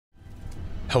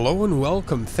Hello and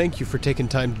welcome. Thank you for taking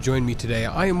time to join me today.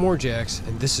 I am Morjax,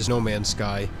 and this is No Man's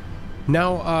Sky.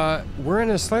 Now, we're in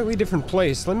a slightly different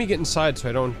place. Let me get inside so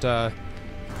I don't,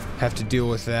 have to deal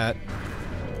with that.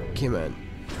 Come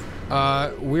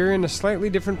on. We're in a slightly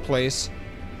different place.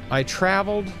 I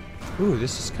traveled... Ooh,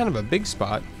 this is kind of a big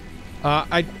spot.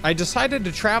 I decided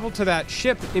to travel to that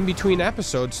ship in between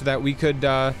episodes so that we could,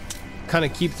 kind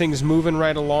of keep things moving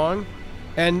right along.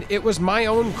 And it was my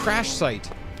own crash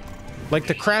site. Like,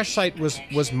 the crash site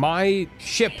was my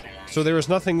ship, so there was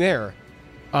nothing there.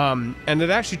 And it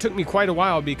actually took me quite a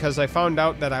while because I found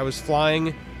out that I was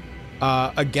flying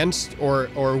against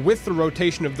or with the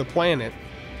rotation of the planet.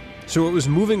 So it was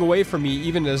moving away from me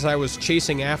even as I was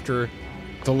chasing after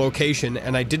the location,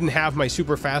 and I didn't have my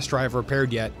super fast drive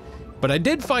repaired yet. But I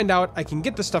did find out I can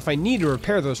get the stuff I need to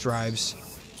repair those drives.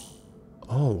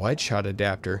 Oh, wide shot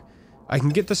adapter. I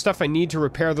can get the stuff I need to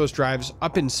repair those drives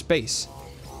up in space.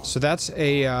 So that's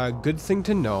a good thing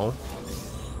to know.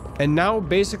 And now,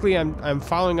 basically, I'm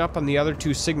following up on the other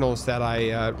two signals that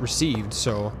I received,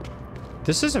 so...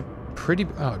 This is a pretty...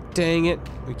 Oh, dang it.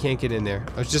 We can't get in there.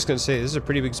 I was just gonna say, this is a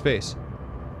pretty big space.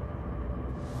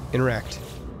 Interact.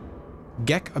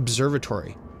 Gek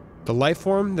Observatory. The life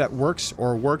form that works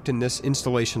or worked in this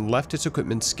installation left its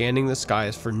equipment scanning the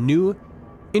skies for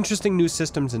interesting new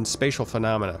systems and spatial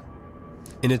phenomena.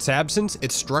 In its absence,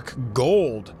 it struck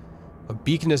gold. A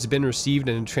beacon has been received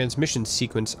and a transmission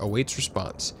sequence awaits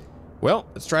response. Well,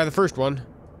 let's try the first one.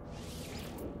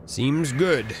 Seems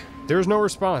good. There's no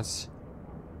response.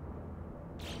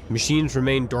 Machines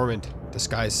remain dormant. The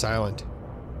sky is silent.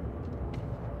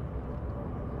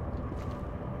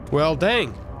 Well,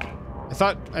 dang. I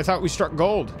thought we struck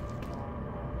gold.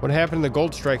 What happened to the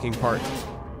gold striking part?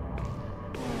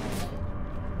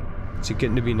 Is it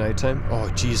getting to be nighttime? Oh,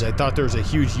 geez, I thought there was a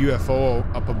huge UFO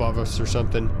up above us or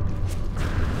something.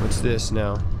 What's this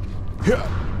now?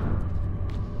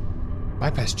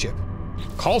 Bypass chip.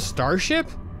 Call Starship?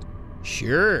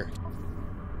 Sure.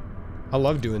 I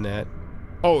love doing that.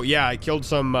 Oh, yeah, I killed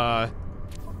some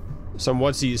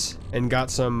whatsies and got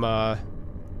some,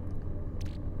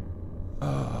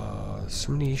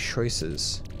 so many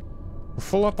choices. We're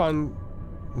full up on...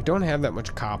 We don't have that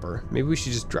much copper. Maybe we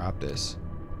should just drop this.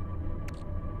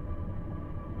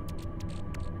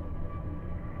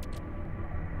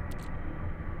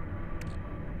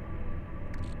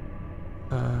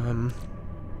 Um...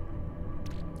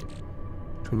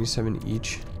 27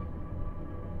 each.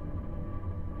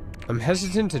 I'm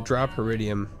hesitant to drop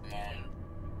iridium.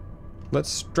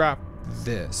 Let's drop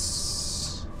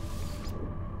this.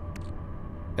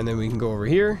 And then we can go over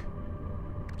here.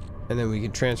 And then we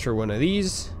can transfer one of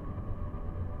these.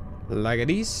 Like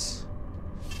these.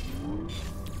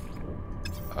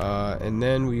 And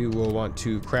then we will want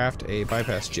to craft a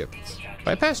bypass chip.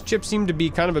 Bypass chips seem to be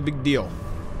kind of a big deal.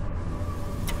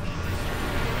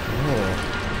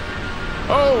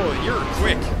 Oh, you're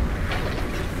quick.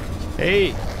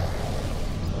 Hey.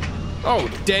 Oh,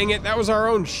 dang it. That was our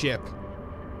own ship.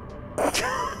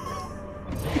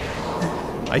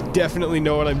 I definitely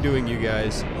know what I'm doing, you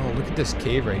guys. Oh, look at this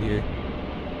cave right here.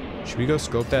 Should we go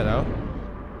scope that out?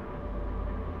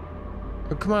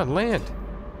 Oh, come on, land.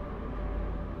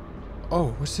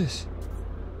 Oh, what's this?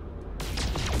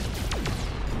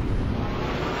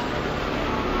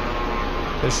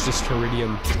 That's just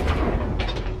iridium.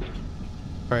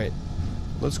 Alright,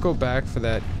 let's go back for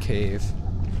that cave.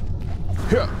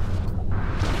 Yeah.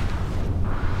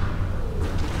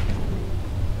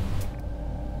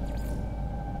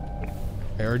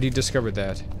 I already discovered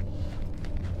that.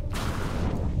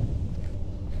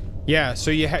 Yeah,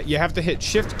 so you have to hit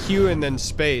Shift Q and then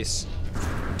space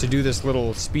to do this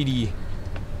little speedy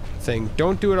thing.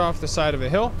 Don't do it off the side of a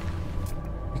hill,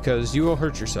 because you will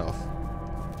hurt yourself.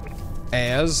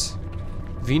 As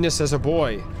Venus as a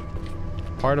boy.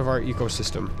 Part of our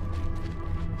ecosystem.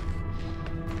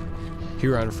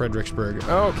 Here on Fredericksburg.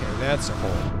 Okay, that's a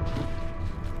hole.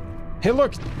 Hey,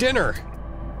 look! Dinner!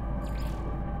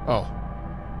 Oh.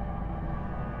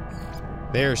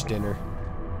 There's dinner.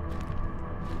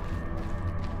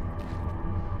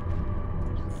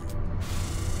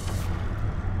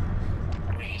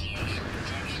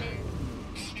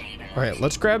 Alright,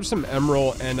 let's grab some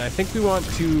emerald, and I think we want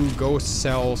to go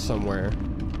sell somewhere.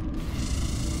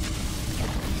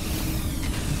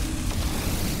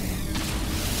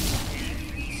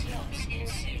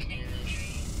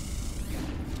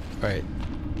 Alright,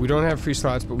 we don't have free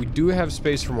slots, but we do have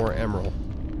space for more emerald.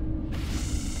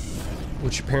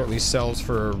 Which apparently sells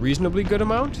for a reasonably good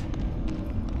amount.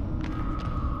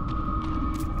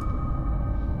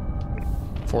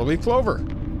 4-leaf clover.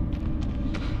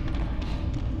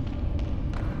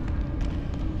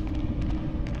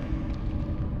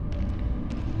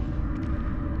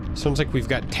 Sounds like we've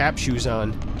got tap shoes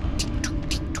on.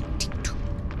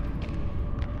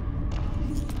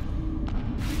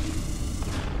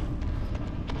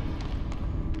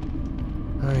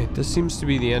 Alright, this seems to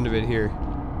be the end of it here.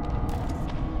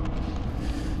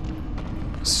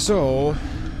 So,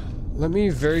 let me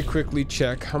very quickly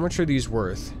check. How much are these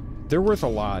worth? They're worth a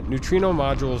lot. Neutrino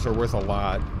modules are worth a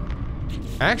lot.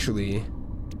 Actually...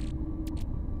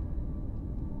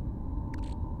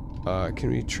 can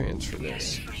we transfer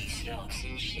this?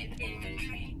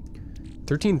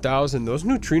 13,000. Those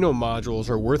neutrino modules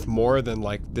are worth more than,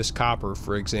 like, this copper,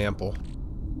 for example.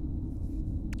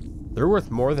 They're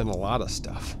worth more than a lot of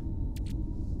stuff.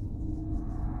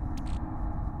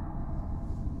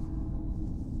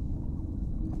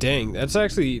 Dang, that's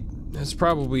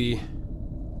probably...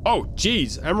 Oh,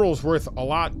 geez, emerald's worth a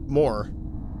lot more.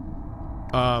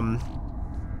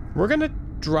 We're gonna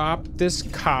drop this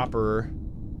copper.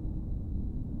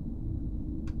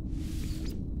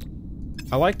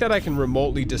 I like that I can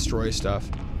remotely destroy stuff.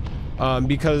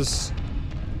 Because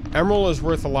emerald is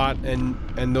worth a lot,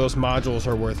 and those modules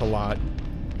are worth a lot.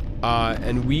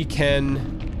 And we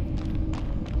can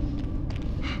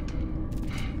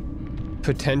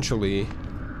potentially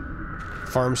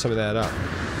farm some of that up.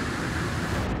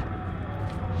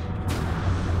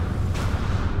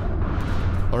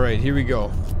 Alright, here we go.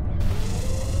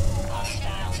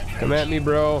 Come at me,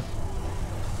 bro.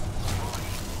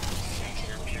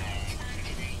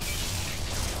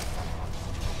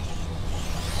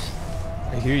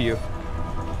 I hear you.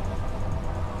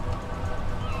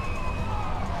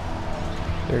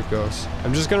 There it goes.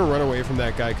 I'm just gonna run away from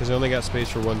that guy because I only got space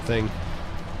for one thing.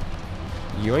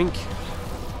 Yoink.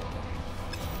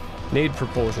 Nade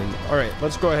propulsion. Alright,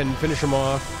 let's go ahead and finish him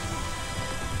off.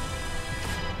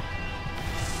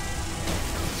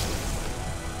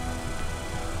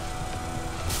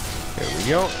 There we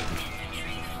go.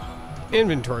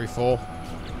 Inventory full.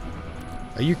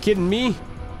 Are you kidding me?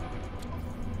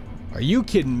 Are you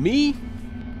kidding me?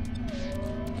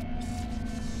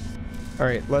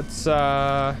 Alright, let's,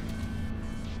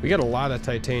 we got a lot of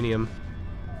titanium.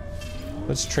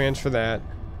 Let's transfer that.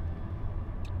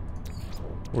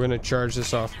 We're gonna charge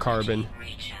this off carbon.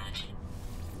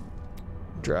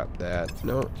 Drop that.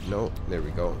 No, no, there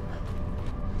we go.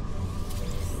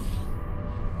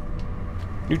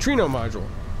 Neutrino module.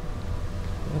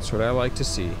 That's what I like to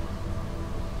see.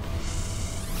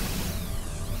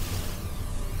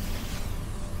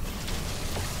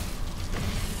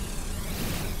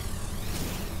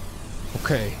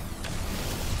 Okay.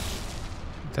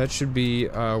 That should be,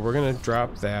 we're gonna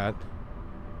drop that.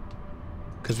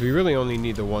 Because we really only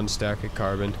need the one stack of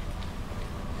carbon.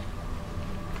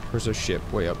 Where's a ship?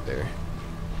 Way up there.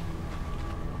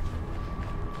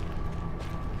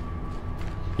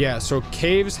 Yeah, so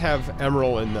caves have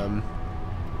emerald in them.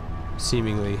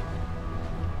 Seemingly.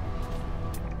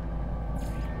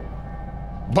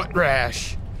 Butt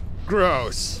rash!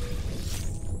 Gross!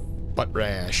 Butt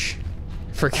rash.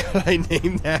 Forgot I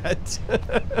named that.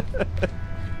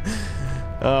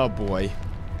 Oh boy.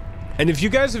 And if you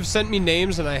guys have sent me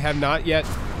names and I have not yet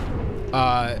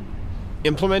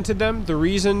implemented them, the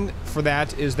reason for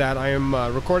that is that I am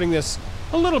recording this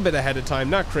a little bit ahead of time,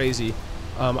 not crazy.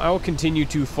 I will continue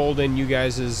to fold in you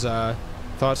guys'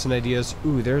 thoughts and ideas.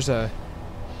 Ooh, there's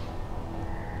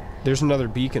another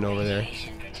beacon over there.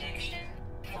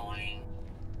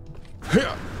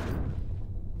 Hiya!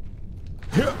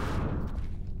 Hiya!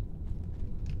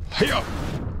 Hiya!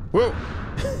 Whoa!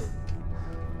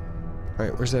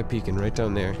 Alright, where's that beacon? Right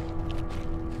down there.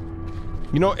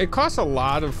 You know, it costs a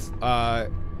lot of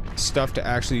stuff to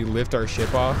actually lift our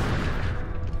ship off.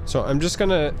 So I'm just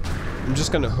gonna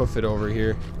hoof it over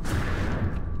here.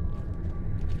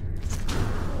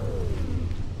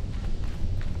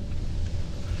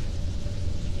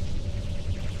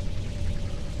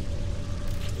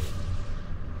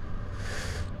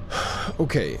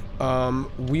 Okay,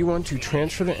 we want to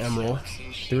transfer the emerald.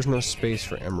 There's no space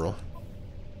for emerald.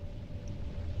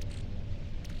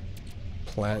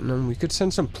 Platinum. We could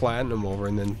send some platinum over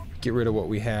and then get rid of what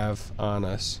we have on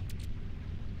us.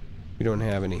 We don't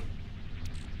have any.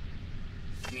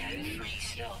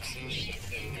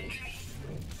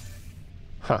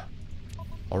 Huh.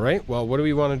 Alright, well, what do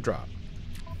we want to drop?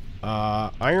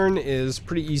 Iron is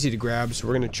pretty easy to grab, so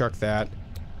we're going to chuck that.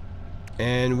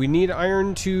 And we need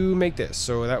iron to make this,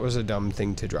 so that was a dumb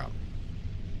thing to drop.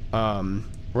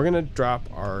 We're going to drop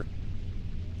our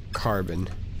carbon.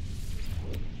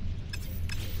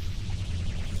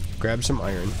 Grab some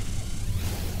iron.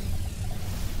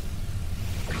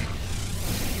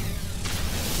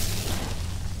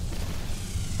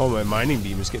 Oh, my mining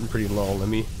beam is getting pretty low. Let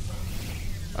me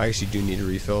I actually do need to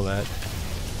refill that.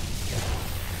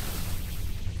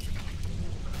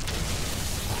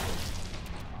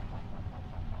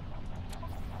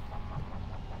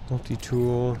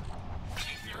 Multi-tool.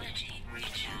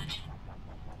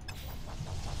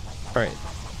 Alright.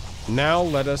 Now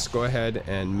let us go ahead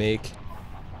and make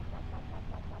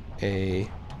a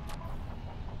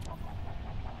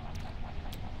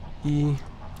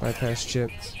bypass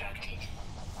chip.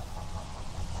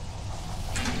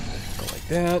 Go like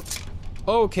that.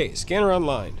 Okay, scanner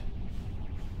online.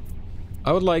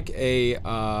 I would like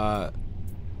a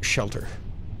shelter.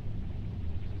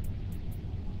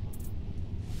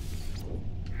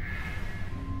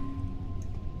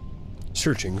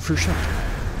 Searching for shelter.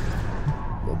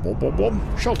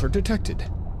 Shelter detected.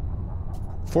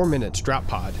 4 minutes, drop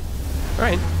pod.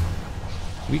 Alright.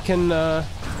 We can,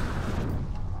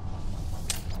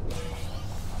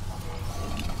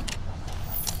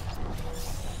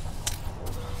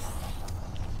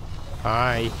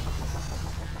 Hi.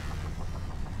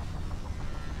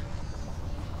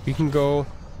 We can go...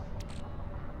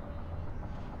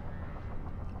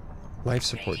 Life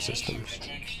support systems.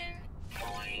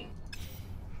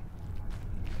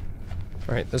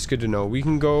 Alright, that's good to know. We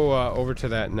can go over to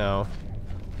that now.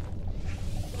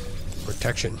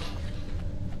 Protection.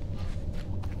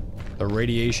 The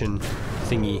radiation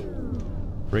thingy.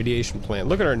 Radiation plant.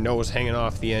 Look at our nose hanging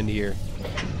off the end here.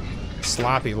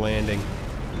 Sloppy landing.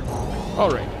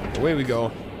 Alright, away we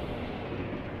go.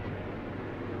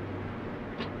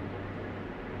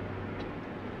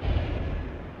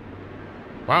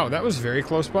 Wow, that was very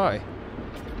close by.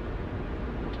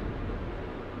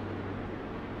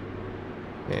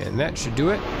 And that should do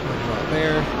it. Right about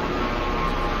there.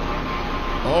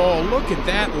 Oh, look at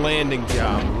that landing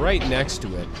job right next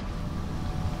to it.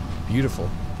 Beautiful.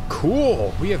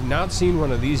 Cool. We have not seen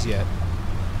one of these yet.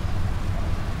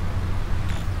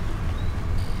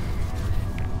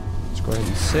 Let's go ahead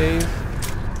and save.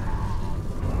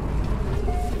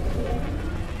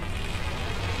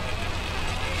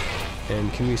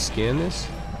 And can we scan this?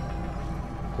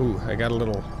 Ooh, I got a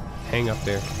little hang up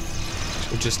there.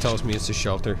 It just tells me it's a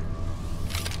shelter.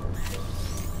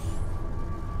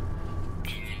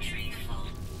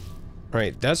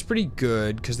 Right, that's pretty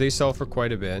good because they sell for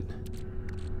quite a bit.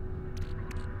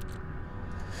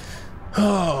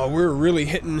 Oh, we're really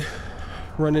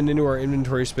running into our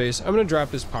inventory space. I'm gonna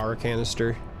drop this power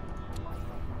canister,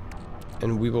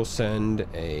 and we will send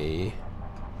a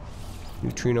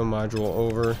neutrino module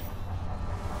over.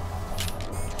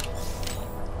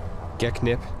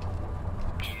 Geknip.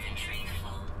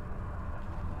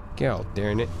 God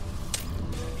darn it.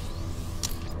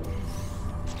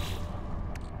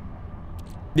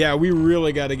 Yeah, we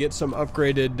really got to get some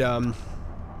upgraded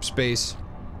space.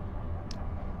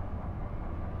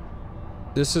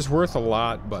 This is worth a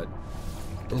lot, but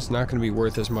it's not going to be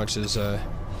worth as much as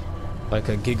like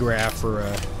a gigraph or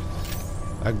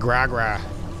a gragra.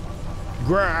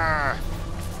 Gra.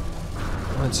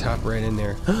 Let's hop right in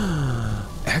there.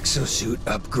 Exosuit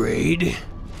upgrade.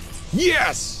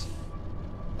 Yes!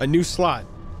 A new slot.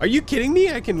 Are you kidding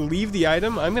me? I can leave the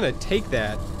item? I'm gonna take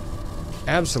that.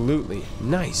 Absolutely.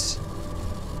 Nice.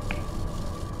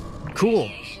 Cool.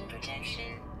 Radiation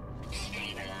protection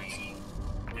stabilizing.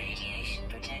 Radiation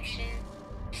protection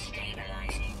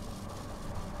stabilizing.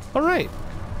 Alright.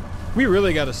 We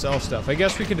really gotta sell stuff. I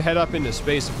guess we could head up into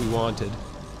space if we wanted.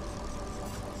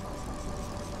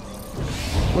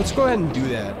 Let's go ahead and do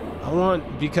that.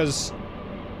 Because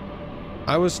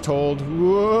I was told,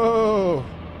 whoa!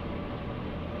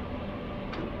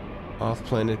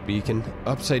 Off-planet beacon.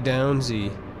 Upside down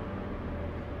Z.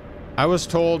 I was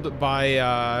told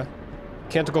by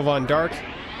Canticle Von Dark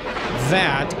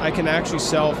that I can actually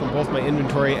sell from both my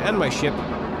inventory and my ship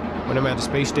when I'm at a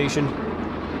space station.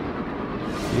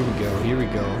 Here we go, here we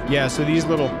go. Yeah, so these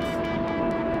little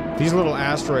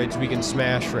asteroids we can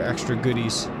smash for extra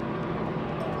goodies.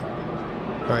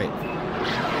 Alright.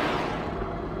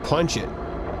 Punch it.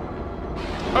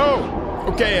 Oh!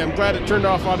 Okay, I'm glad it turned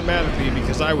off automatically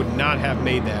because I would not have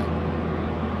made that.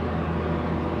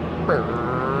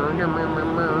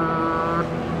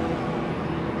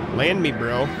 Land me,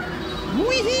 bro.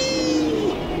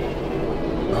 Whee!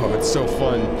 Oh, it's so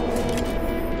fun.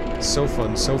 So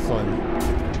fun, so fun.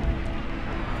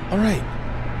 Alright.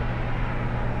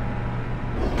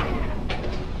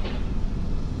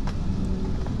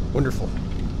 Wonderful.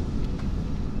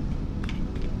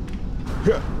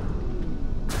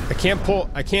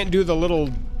 I can't do the little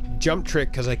jump trick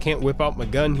because I can't whip out my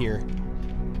gun here.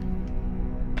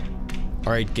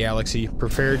 Alright, Galaxy,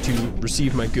 prepare to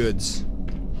receive my goods.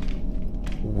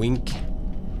 Wink.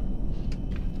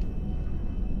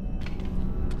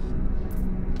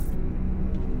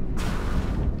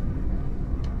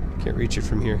 reach it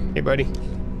from here. Hey, buddy.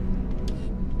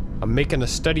 I'm making a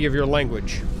study of your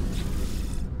language.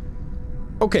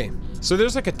 Okay, so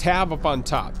there's like a tab up on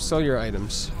top. Sell your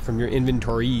items from your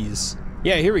inventories.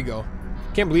 Yeah, here we go.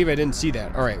 Can't believe I didn't see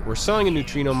that. Alright, we're selling a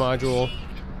neutrino module.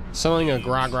 Selling a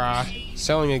gra-gra.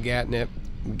 Selling a gatnip.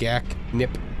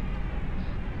 Gak-nip.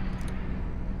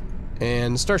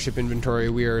 And starship inventory,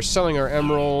 we are selling our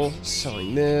emerald.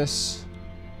 Selling this.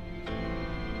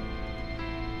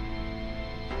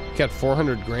 Got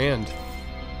 400 grand.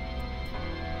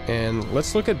 And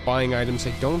let's look at buying items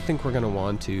I don't think we're gonna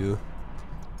want to.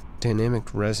 Dynamic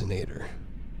resonator.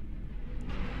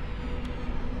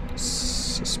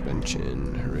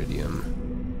 Suspension, iridium.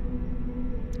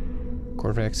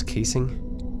 Korvax casing.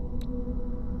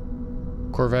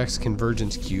 Korvax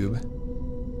convergence cube.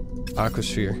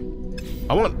 Aquasphere.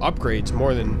 I want upgrades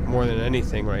more than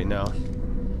anything right now.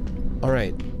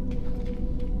 Alright.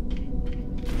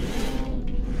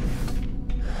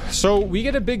 So we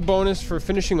get a big bonus for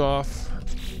finishing off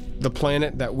the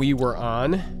planet that we were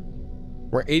on.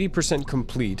 We're 80%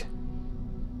 complete.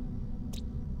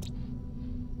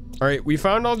 Alright, we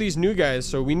found all these new guys,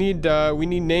 so we need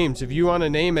names. If you want to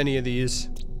name any of these,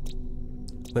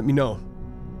 let me know.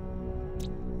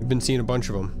 We've been seeing a bunch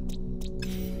of them.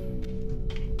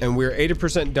 And we're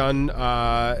 80% done.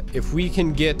 If we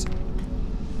can get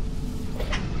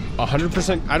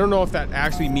 100%, I don't know if that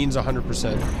actually means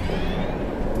 100%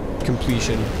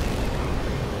 completion.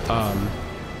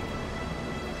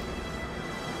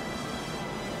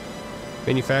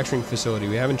 Manufacturing facility,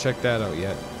 we haven't checked that out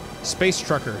yet. Space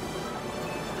trucker.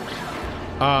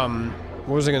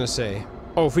 What was I gonna say?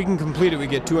 Oh, if we can complete it, we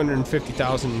get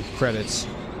 250,000 credits.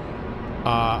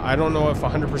 I don't know if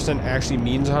 100% actually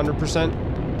means 100%.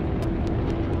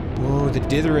 Whoa, the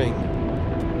dithering.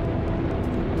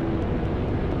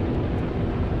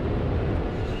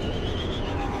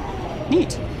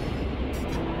 Neat.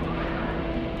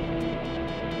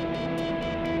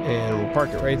 And we'll park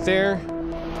it right there.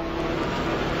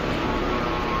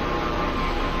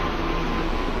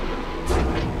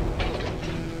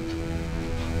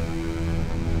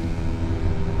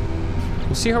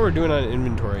 We'll see how we're doing on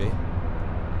inventory.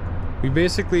 We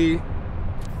basically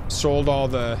sold all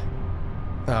the...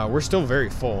 we're still very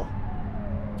full.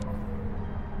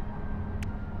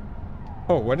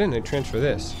 Oh, why didn't I transfer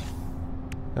this?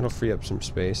 That'll free up some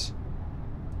space.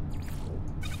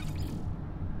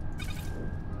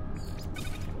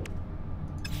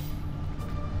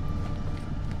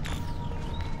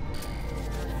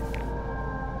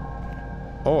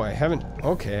 Oh, I haven't...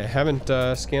 Okay, I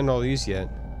haven't scanned all these yet.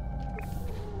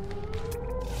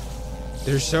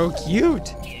 They're so cute!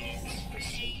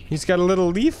 He's got a little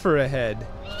leaf for a head.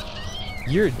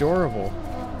 You're adorable.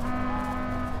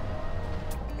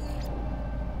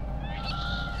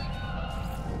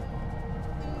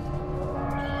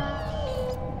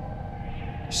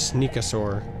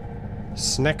 Sneakosaur.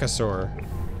 Sneckosaur.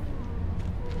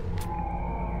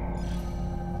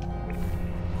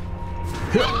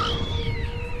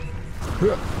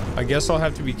 I guess I'll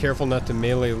have to be careful not to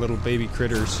melee little baby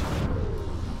critters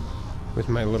with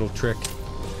my little trick.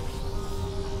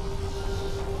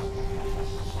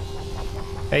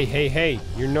 Hey, hey, hey,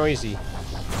 you're noisy.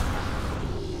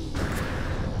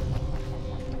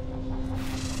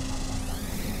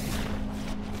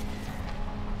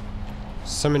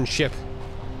 Summon ship.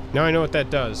 Now I know what that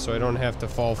does, so I don't have to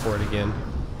fall for it again.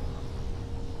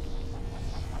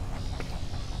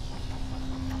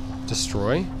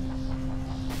 Destroy?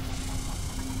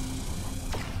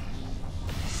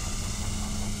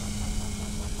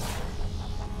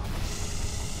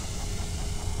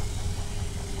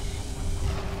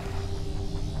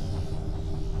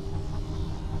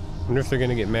 I wonder if they're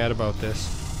gonna get mad about this.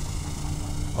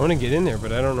 I wanna get in there,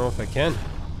 but I don't know if I can.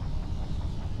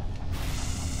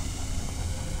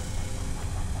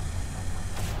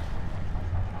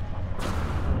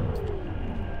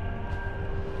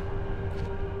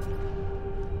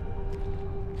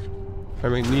 I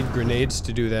might need grenades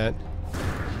to do that.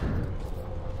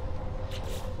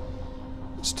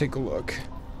 Let's take a look.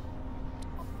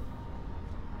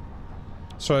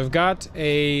 So I've got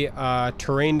a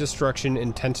terrain destruction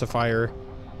intensifier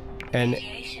and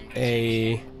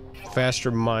a faster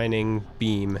mining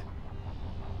beam.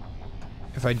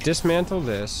 If I dismantle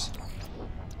this,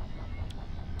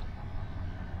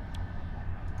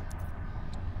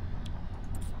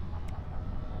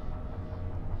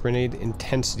 grenade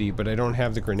intensity, but I don't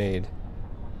have the grenade.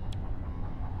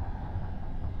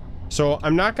 So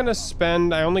I'm not gonna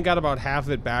spend, I only got about half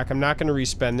of it back. I'm not gonna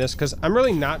respend this because I'm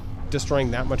really not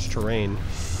destroying that much terrain.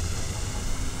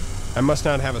 I must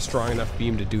not have a strong enough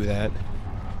beam to do that.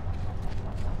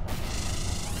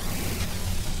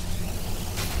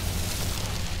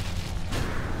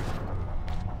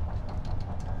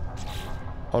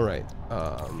 Alright,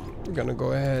 we're gonna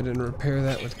go ahead and repair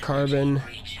that with carbon.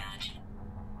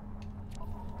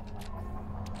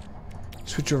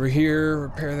 Switch over here,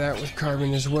 repair that with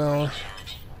carbon as well.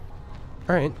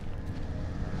 Alright.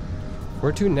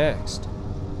 Where to next?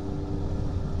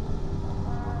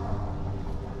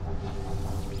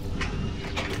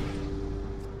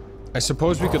 I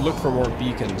suppose we could look for more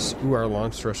beacons. Ooh, our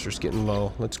launch thruster's getting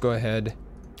low. Let's go ahead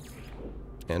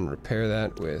and repair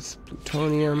that with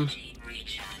plutonium.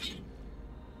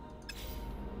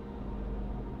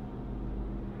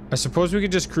 I suppose we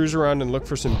could just cruise around and look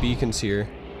for some beacons here.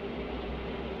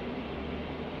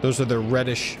 Those are the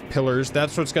reddish pillars.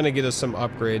 That's what's gonna get us some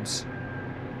upgrades.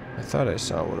 I thought I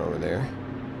saw one over there.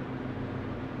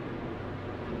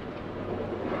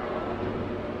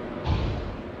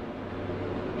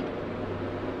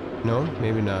 No,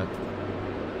 maybe not.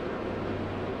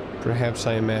 Perhaps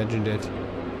I imagined it.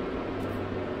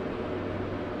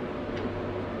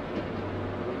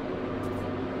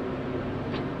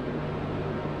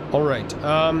 Alright,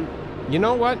 you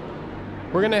know what?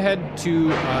 We're gonna head to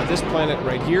this planet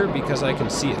right here because I can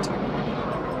see it.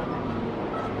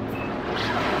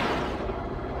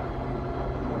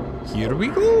 Here we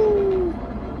go!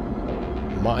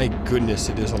 My goodness,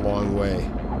 it is a long way.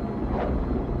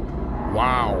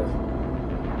 Wow.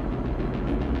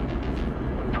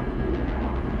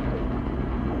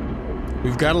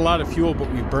 We've got a lot of fuel, but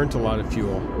we've burnt a lot of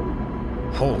fuel.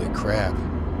 Holy crap.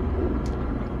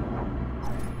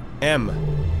 M.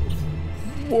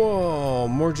 Whoa,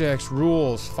 Morjax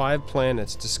rules. 5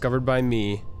 planets discovered by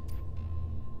me.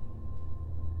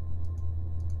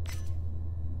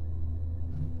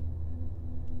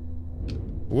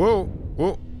 Whoa,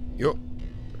 whoa, yo.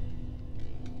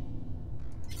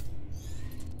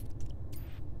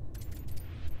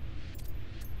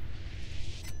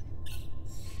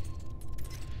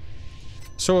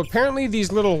 So apparently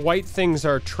these little white things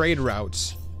are trade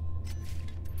routes.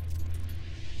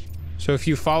 So if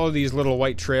you follow these little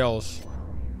white trails,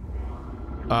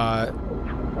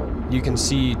 you can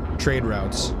see trade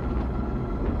routes.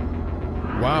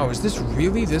 Wow, is this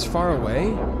really this far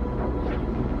away?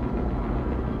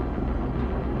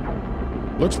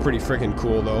 Looks pretty freaking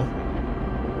cool though.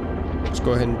 Let's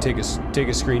go ahead and take a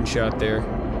screenshot there.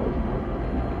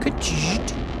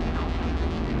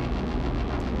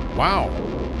 Wow.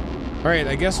 Alright,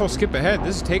 I guess I'll skip ahead.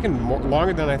 This is taking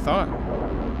longer than I thought.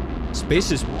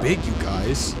 Space is big, you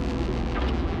guys.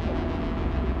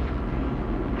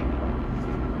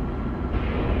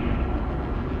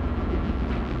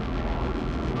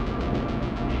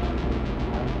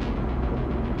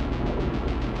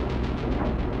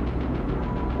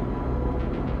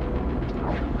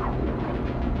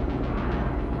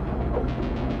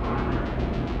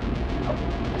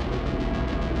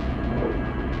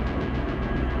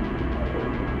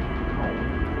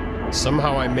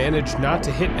 Somehow I managed not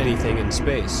to hit anything in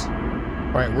space.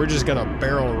 Alright, we're just gonna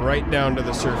barrel right down to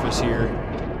the surface here.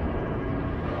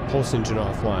 Pulse engine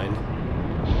offline.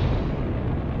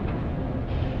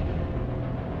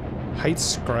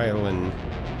 Heightskrylin.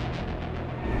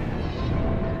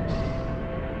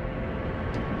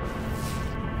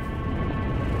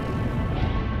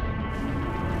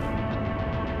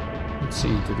 Let's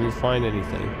see, did we find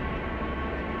anything?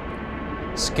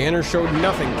 Scanner showed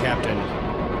nothing, Captain.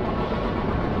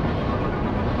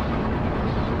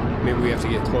 Maybe we have to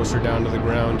get closer down to the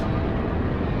ground.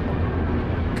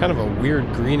 Kind of a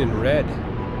weird green and red.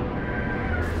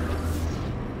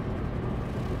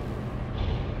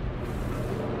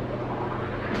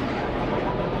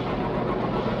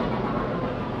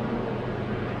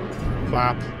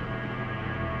 Plop.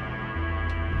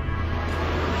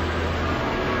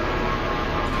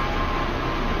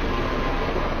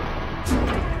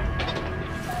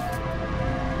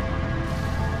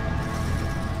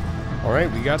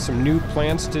 Alright, we got some new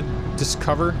plants to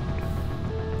discover.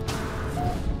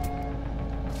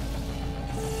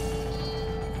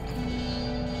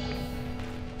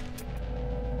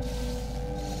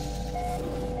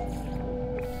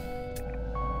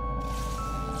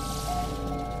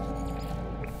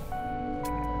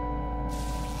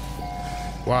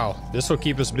 Wow, this will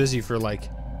keep us busy for like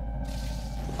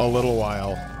a little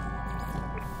while.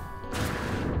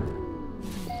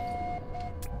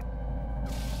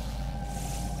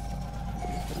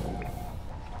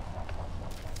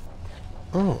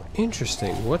 Oh,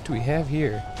 interesting. What do we have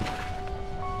here?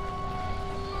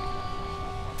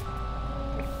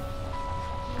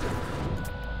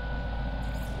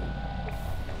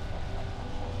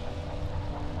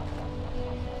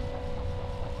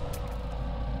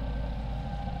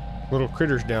 Little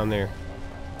critters down there.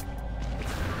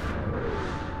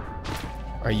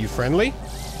 Are you friendly?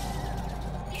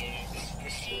 Units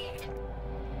received.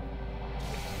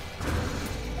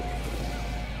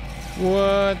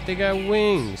 What? They got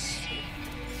wings.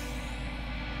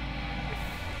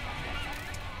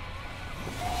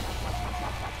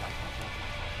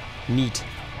 Neat.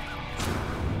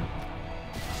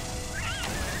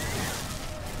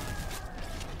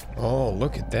 Oh,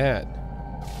 look at that.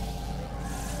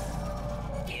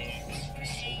 Units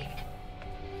received.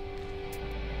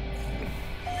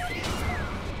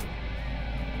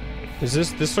 Is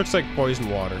this looks like poison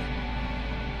water.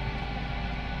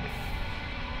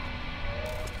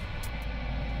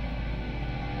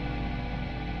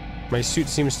 My suit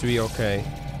seems to be okay.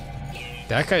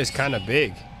 That guy's kind of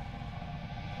big.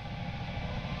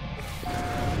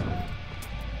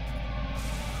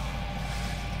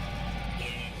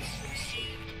 Units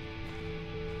received.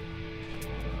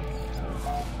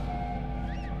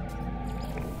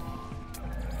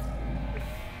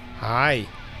 Hi.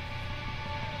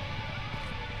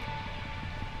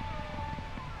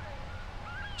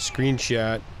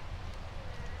 Screenshot.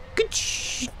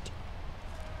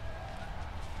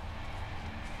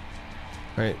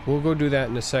 Alright, we'll go do that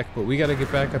in a sec, but we gotta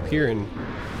get back up here and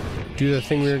do the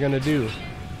thing we were gonna do.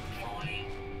 Falling.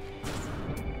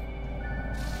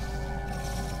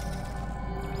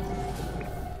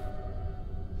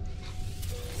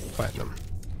 Platinum.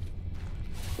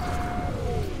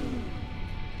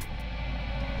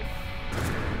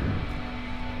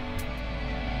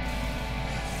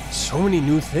 So many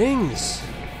new things.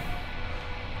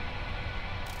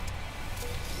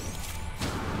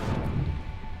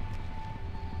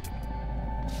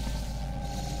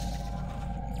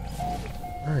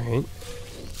 Alright.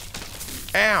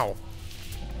 Ow!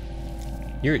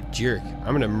 You're a jerk.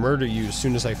 I'm gonna murder you as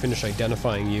soon as I finish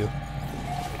identifying you.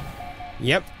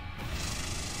 Yep.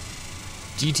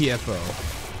 GTFO.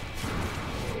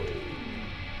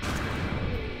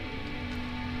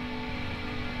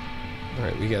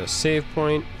 Alright, we got a save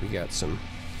point. We got some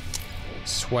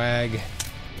swag.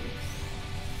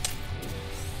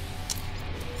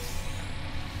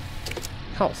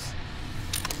 Health.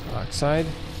 Oxide.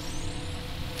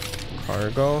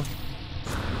 Cargo.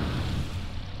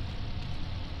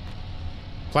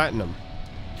 Platinum.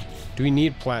 Do we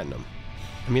need platinum?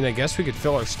 I mean, I guess we could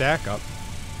fill our stack up.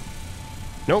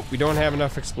 Nope, we don't have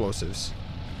enough explosives.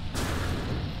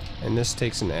 And this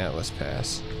takes an Atlas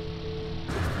pass.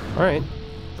 Alright.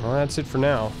 Well, that's it for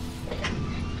now.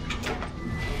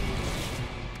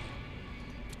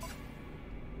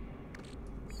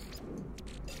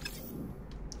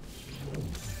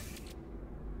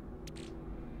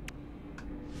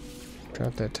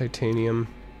 Drop that titanium.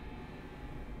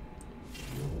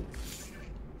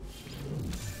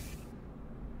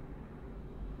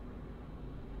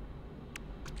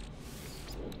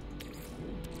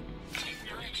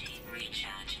 Technology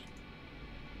recharging.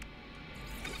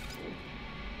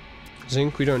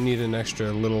 Zinc, we don't need an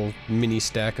extra little mini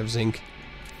stack of zinc.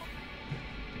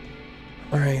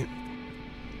 Alright.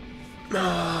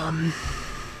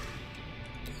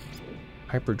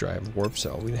 Hyperdrive, warp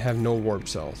cell. We have no warp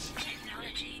cells.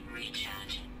 Technology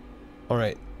recharging.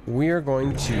 Alright, we are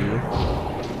going to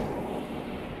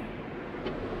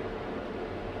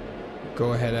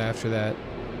go ahead after that.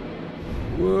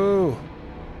 Whoa!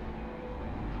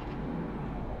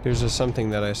 There's something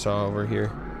that I saw over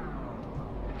here.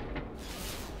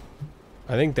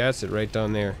 I think that's it right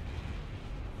down there.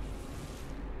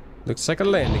 Looks like a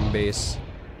landing base.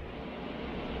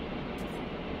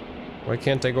 Why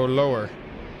can't I go lower?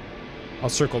 I'll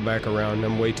circle back around.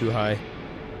 I'm way too high.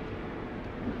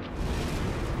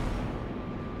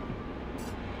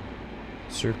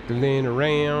 Circling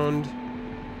around.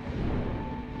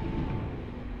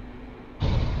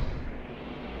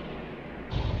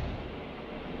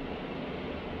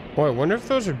 Boy, I wonder if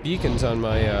those are beacons on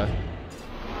my, Did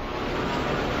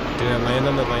I land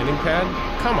on the landing pad?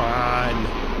 Come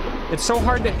on! It's so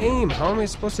hard to aim! How am I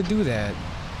supposed to do that?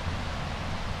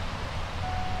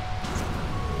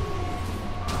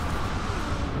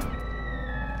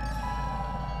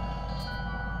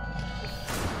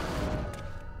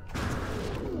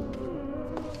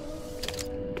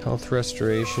 Health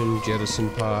restoration, jettison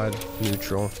pod,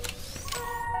 neutral.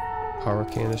 Power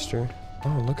canister.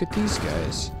 Oh, look at these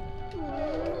guys.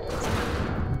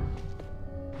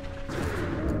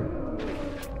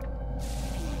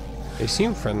 They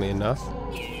seem friendly enough.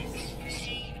 Units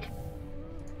received.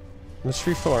 Let's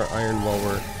refill our iron while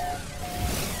we're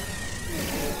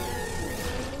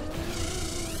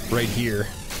right here.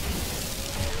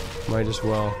 Might as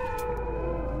well.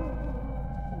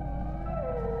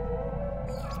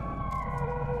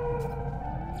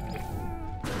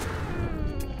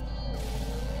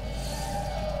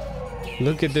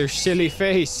 Look at their silly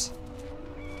face.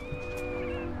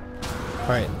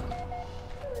 Alright.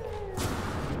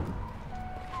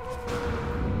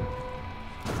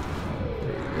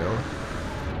 There you go.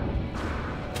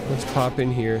 Let's pop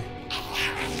in here.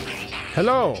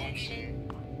 Hello!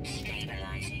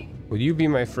 Will you be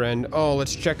my friend? Oh,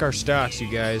 let's check our stocks,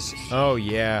 you guys. Oh,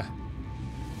 yeah.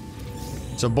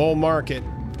 It's a bull market.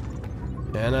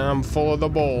 And I'm full of the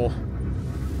bull.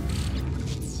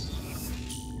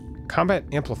 Combat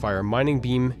amplifier. Mining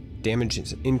beam damage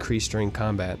is increased during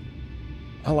combat.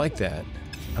 I like that.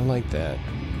 I like that.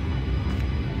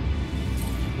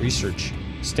 Research.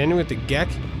 Standing with the Gek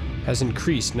has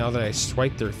increased now that I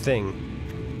swipe their thing.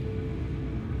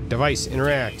 Device.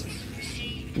 Interact.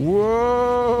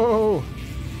 Whoa!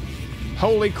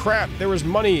 Holy crap, there was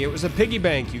money. It was a piggy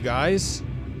bank, you guys.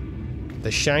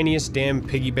 The shiniest damn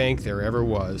piggy bank there ever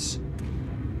was.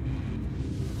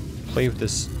 Play with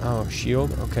this. Oh,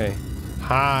 shield? Okay.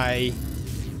 Hi.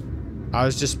 I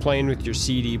was just playing with your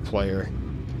CD player.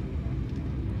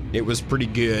 It was pretty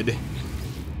good.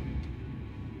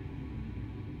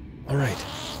 Alright.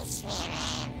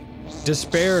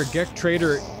 Despair, Gek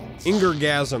Trader,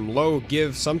 Ingergasm, low,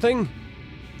 give something?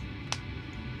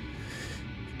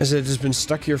 As it has been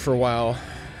stuck here for a while.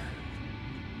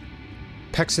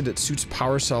 Pex it suits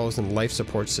power cells and life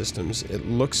support systems. It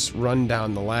looks run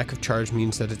down. The lack of charge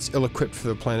means that it's ill-equipped for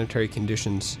the planetary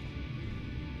conditions.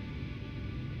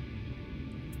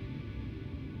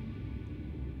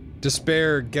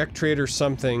 Despair, Gek Trader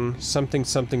something, something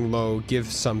something low,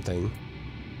 give something.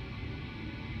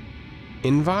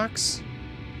 Invox?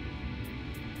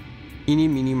 Eeny,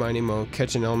 meeny, miny, mo,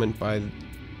 catch an element by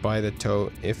the toe.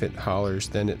 If it hollers,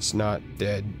 then it's not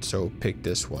dead, so pick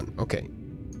this one. Okay.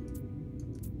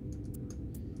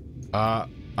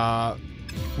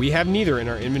 We have neither in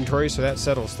our inventory, so that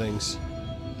settles things.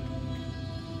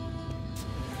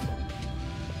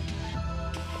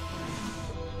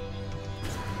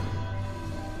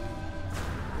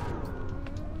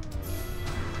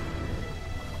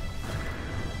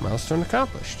 Milestone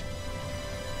accomplished.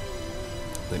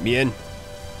 Let me in.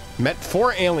 Met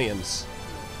 4 aliens.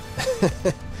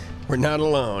 We're not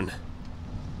alone.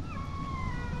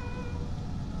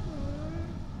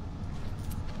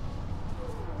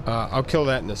 I'll kill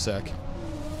that in a sec.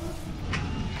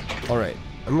 Alright,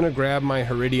 I'm gonna grab my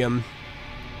Heridium.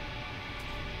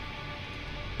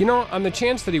 You know, on the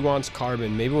chance that he wants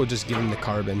carbon, maybe we'll just give him the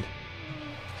carbon.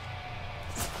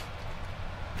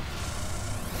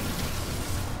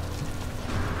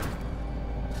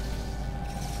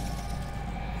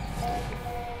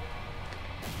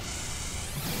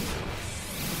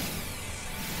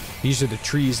 These are the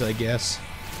trees, I guess.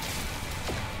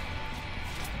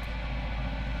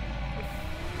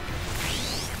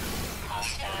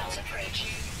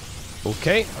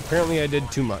 Okay, apparently I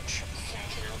did too much.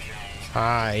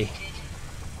 Hi.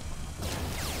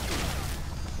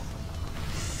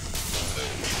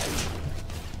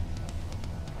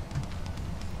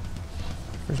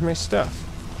 Where's my stuff?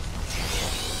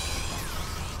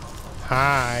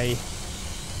 Hi.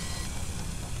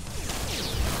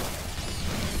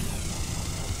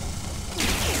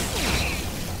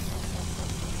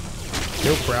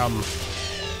 No problem.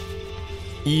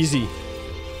 Easy.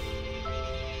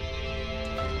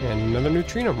 And another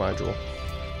neutrino module.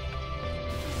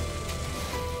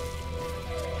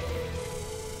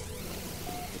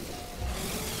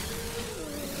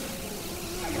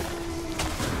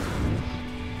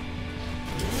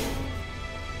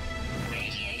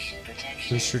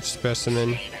 Research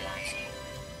specimen.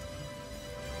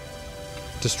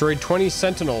 Destroyed 20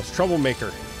 sentinels.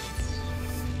 Troublemaker.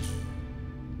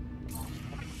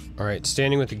 Alright,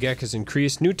 standing with the Gek has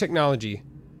increased. New technology.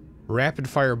 Rapid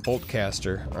fire bolt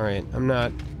caster. Alright, I'm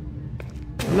not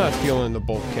feeling the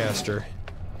bolt caster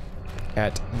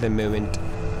at the moment.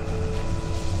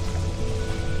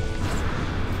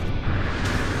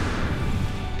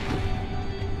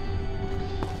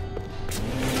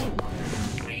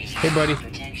 Hey buddy.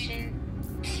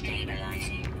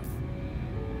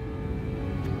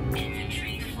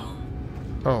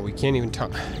 Oh, we can't even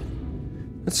talk.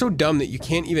 That's so dumb that you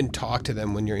can't even talk to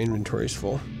them when your inventory's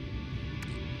full.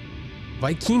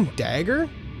 Viking dagger?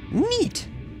 Neat!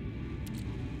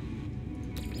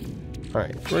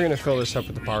 Alright, we're gonna fill this up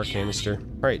with the power canister.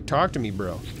 Alright, talk to me,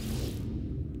 bro.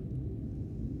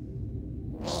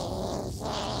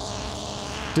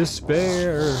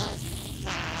 Despair!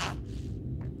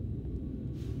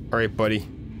 Alright, buddy.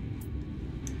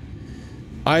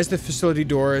 Eyes the facility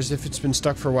door as if it's been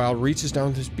stuck for a while, reaches down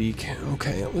with his beak.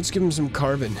 Okay, let's give him some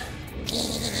carbon.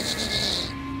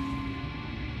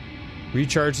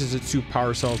 Recharges its 2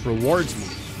 power cells, rewards me.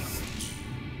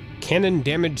 Cannon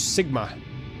damage Sigma.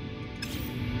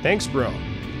 Thanks, bro.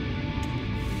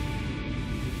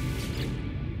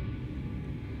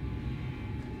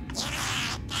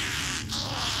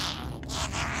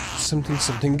 Something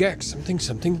something Gek. Something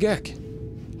something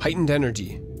Gek. Heightened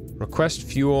energy. Request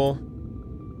fuel.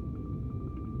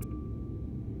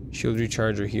 Shield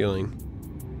recharge or healing.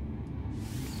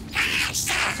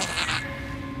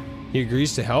 He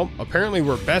agrees to help. Apparently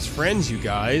we're best friends, you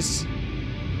guys.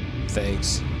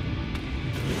 Thanks.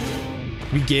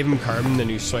 We gave him carbon, then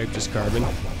he swiped his carbon.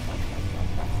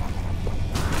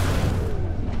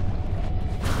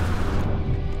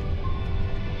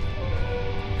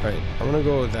 Alright, I'm gonna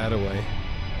go that away.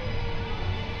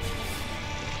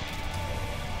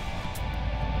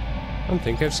 I don't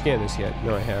think I've scanned this yet.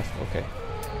 No, I have. Okay.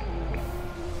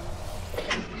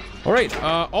 Alright,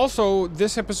 also,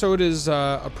 this episode is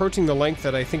approaching the length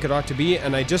that I think it ought to be,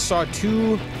 and I just saw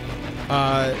two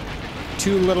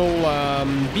little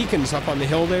beacons up on the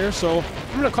hill there, so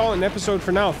I'm gonna call it an episode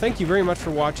for now. Thank you very much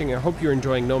for watching. I hope you're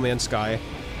enjoying No Man's Sky.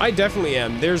 I definitely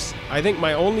am. There's, I think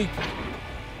my only,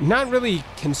 not really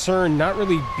concern, not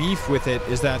really beef with it,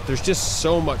 is that there's just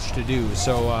so much to do,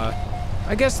 so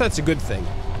I guess that's a good thing.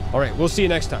 Alright, we'll see you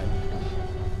next time.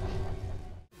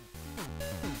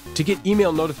 To get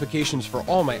email notifications for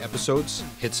all my episodes,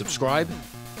 hit subscribe,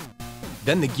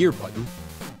 then the gear button,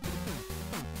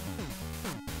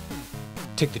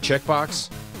 tick the checkbox,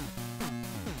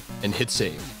 and hit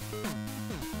save.